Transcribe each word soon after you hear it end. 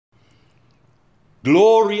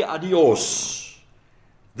Glory a Dios.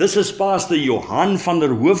 This is Pastor Johann van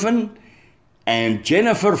der Hoven and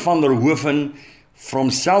Jennifer van der Hoven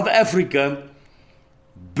from South Africa,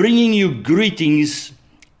 bringing you greetings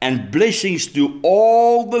and blessings to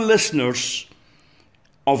all the listeners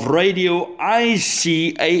of Radio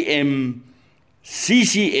ICAM,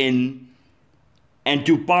 CCN, and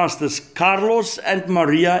to Pastors Carlos and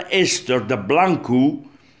Maria Esther de Blanco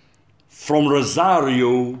from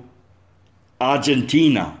Rosario,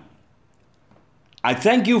 Argentina. I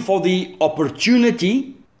thank you for the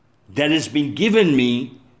opportunity that has been given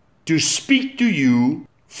me to speak to you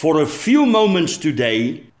for a few moments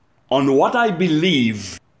today on what I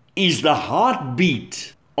believe is the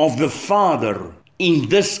heartbeat of the Father in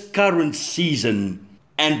this current season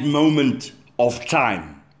and moment of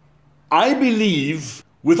time. I believe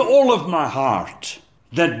with all of my heart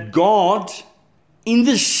that God in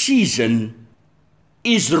this season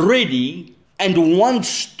is ready and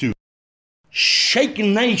wants to shake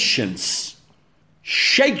nations,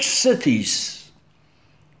 shake cities,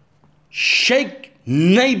 shake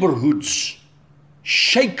neighborhoods,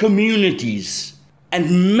 shake communities,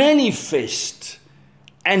 and manifest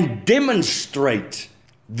and demonstrate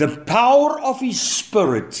the power of His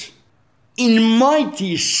Spirit in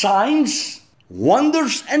mighty signs,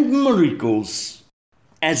 wonders, and miracles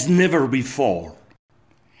as never before.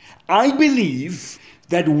 I believe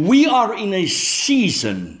that we are in a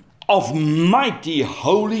season of mighty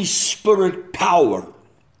Holy Spirit power,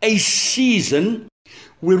 a season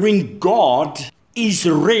wherein God is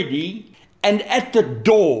ready and at the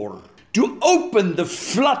door to open the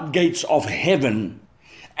floodgates of heaven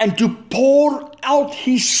and to pour out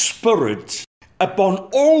His Spirit upon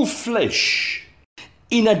all flesh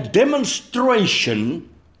in a demonstration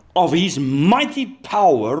of His mighty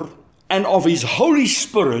power and of His Holy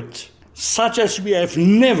Spirit, such as we have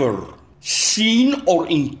never seen or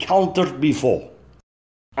encountered before.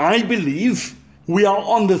 I believe we are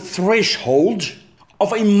on the threshold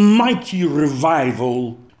of a mighty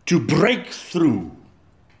revival to break through.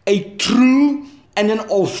 A true and an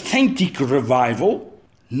authentic revival,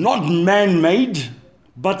 not man-made,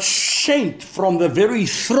 but sent from the very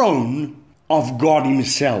throne of God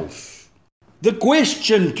Himself. The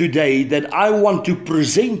question today that I want to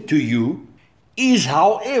present to you is,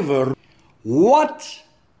 however, what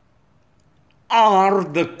are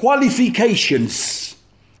the qualifications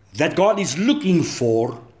that God is looking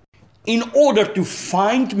for in order to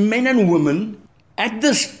find men and women at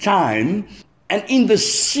this time and in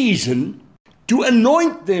this season, to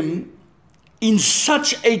anoint them in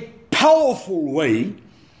such a powerful way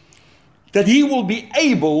that He will be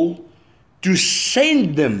able to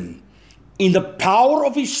send them in the power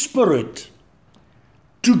of His Spirit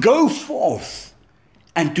to go forth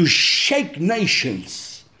and to shake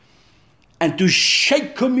nations, and to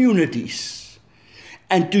shake communities,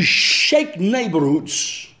 and to shake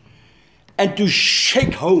neighborhoods, and to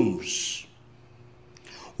shake homes.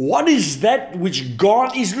 What is that which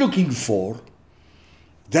God is looking for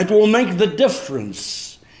that will make the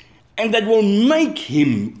difference and that will make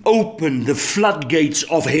Him open the floodgates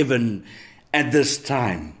of heaven at this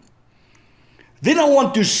time? Then I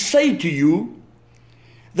want to say to you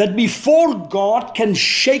that before God can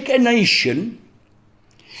shake a nation,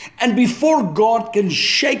 and before God can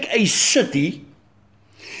shake a city,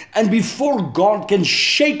 and before God can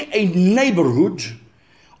shake a neighborhood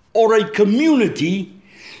or a community,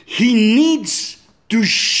 He needs to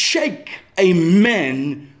shake a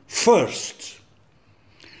man first.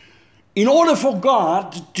 In order for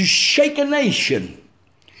God to shake a nation,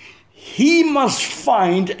 He must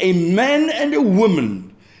find a man and a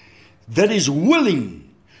woman that is willing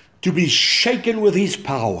to be shaken with His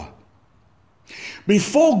power.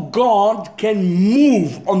 Before God can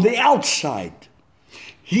move on the outside,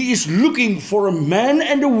 He is looking for a man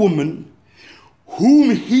and a woman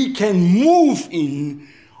whom He can move in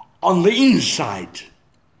on the inside.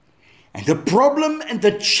 And the problem and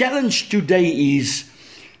the challenge today is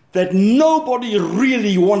that nobody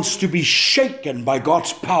really wants to be shaken by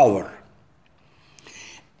God's power.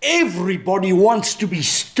 Everybody wants to be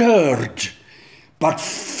stirred, but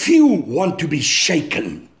few want to be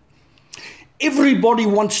shaken. Everybody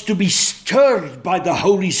wants to be stirred by the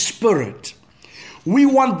Holy Spirit. We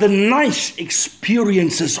want the nice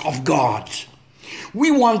experiences of God.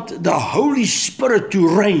 We want the Holy Spirit to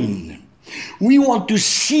reign. We want to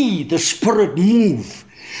see the Spirit move.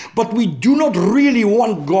 But we do not really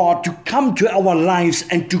want God to come to our lives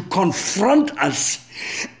and to confront us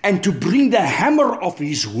and to bring the hammer of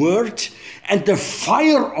His word and the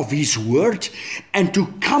fire of His word and to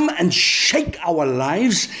come and shake our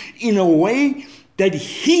lives in a way that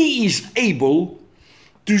He is able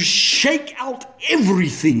to shake out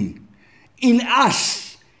everything in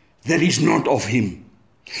us that is not of Him,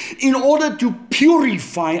 in order to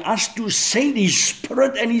purify us, to send His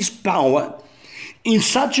Spirit and His power in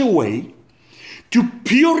such a way to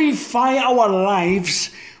purify our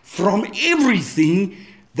lives from everything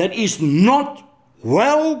that is not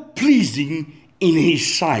well-pleasing in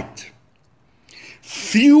His sight.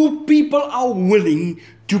 Few people are willing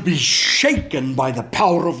to be shaken by the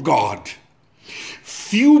power of God.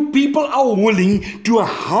 Few people are willing to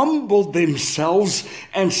humble themselves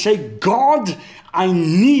and say, God, I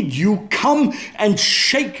need you. Come and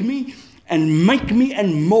shake me and make me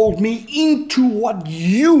and mold me into what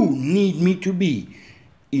you need me to be,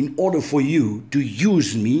 in order for you to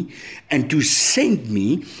use me and to send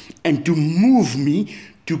me and to move me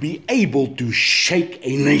to be able to shake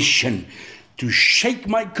a nation, to shake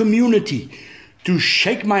my community, to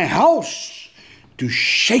shake my house, to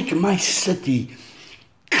shake my city.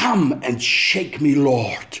 Come and shake me,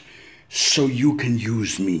 Lord, so you can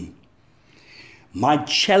use me. My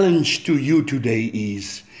challenge to you today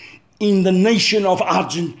is, in the nation of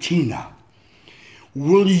Argentina,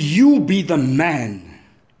 will you be the man?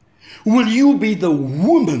 Will you be the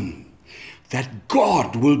woman that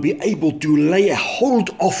God will be able to lay a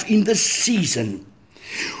hold of in this season?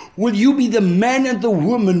 Will you be the man and the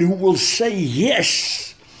woman who will say,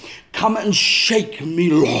 yes, come and shake me,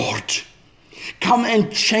 Lord. Come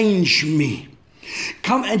and change me.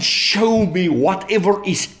 Come and show me whatever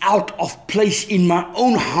is out of place in my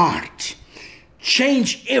own heart.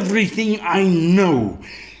 Change everything I know.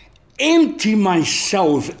 Empty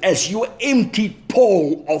myself as you emptied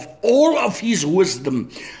Paul of all of his wisdom,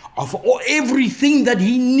 of everything that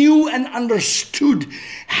he knew and understood,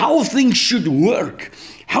 how things should work,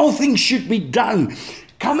 how things should be done.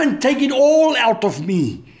 Come and take it all out of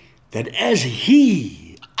me, that as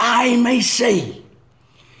I may say,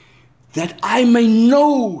 that I may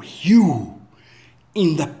know you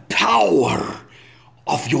in the power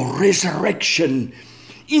of your resurrection,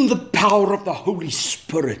 in the power of the Holy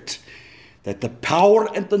Spirit, that the power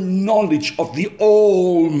and the knowledge of the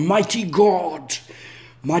Almighty God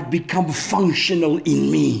might become functional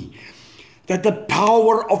in me, that the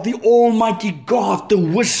power of the Almighty God, the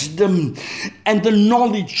wisdom and the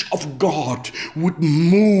knowledge of God would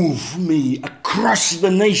move me across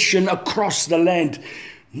the nation, across the land.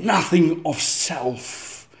 Nothing of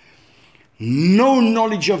self, no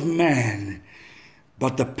knowledge of man,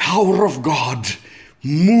 but the power of God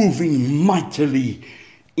moving mightily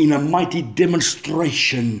in a mighty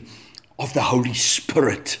demonstration of the Holy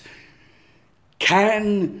Spirit.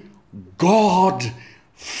 Can God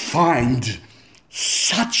find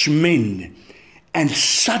such men and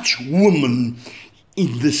such women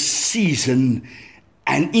in this season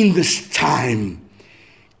and in this time?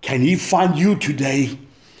 Can He find you today?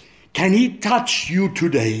 Can He touch you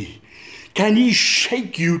today? Can He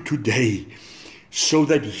shake you today, so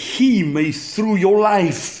that He may, through your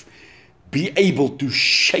life, be able to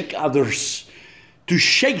shake others, to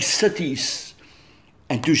shake cities,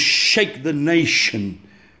 and to shake the nation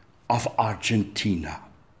of Argentina?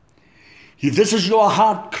 If this is your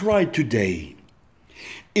heart cry today,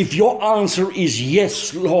 if your answer is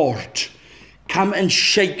yes, Lord, come and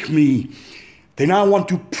shake me, then I want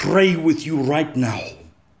to pray with you right now.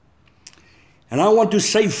 And I want to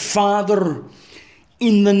say, Father,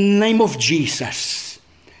 in the name of Jesus,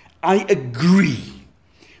 I agree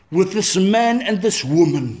with this man and this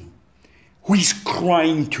woman who is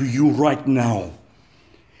crying to you right now,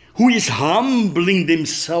 who is humbling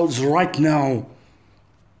themselves right now,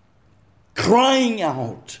 crying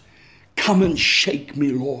out, come and shake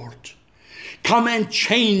me, Lord. Come and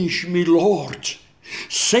change me, Lord.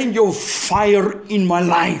 Send your fire in my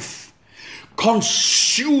life.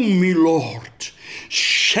 Consume me, Lord.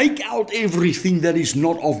 Shake out everything that is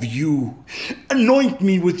not of you. Anoint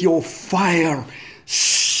me with your fire.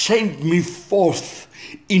 Send me forth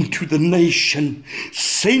into the nation.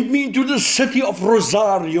 Send me into the city of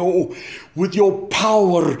Rosario with your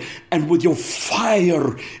power and with your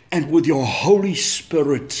fire and with your Holy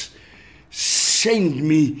Spirit. Send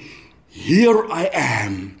me. Here I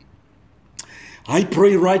am. I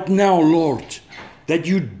pray right now, Lord, that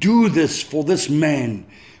you do this for this man,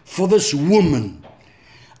 for this woman.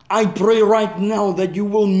 I pray right now that you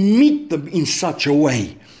will meet them in such a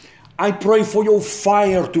way. I pray for your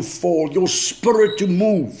fire to fall, your spirit to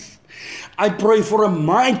move. I pray for a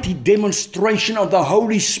mighty demonstration of the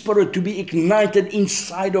Holy Spirit to be ignited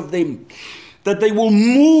inside of them, that they will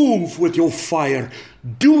move with your fire.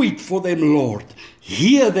 Do it for them, Lord.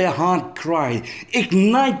 Hear their heart cry.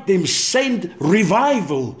 Ignite them. Send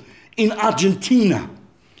revival in Argentina.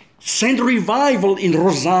 Send revival in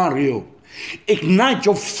Rosario. Ignite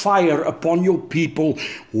your fire upon your people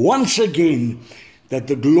once again, that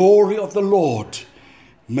the glory of the Lord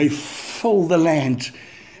may fill the land,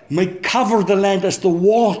 may cover the land as the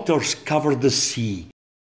waters cover the sea.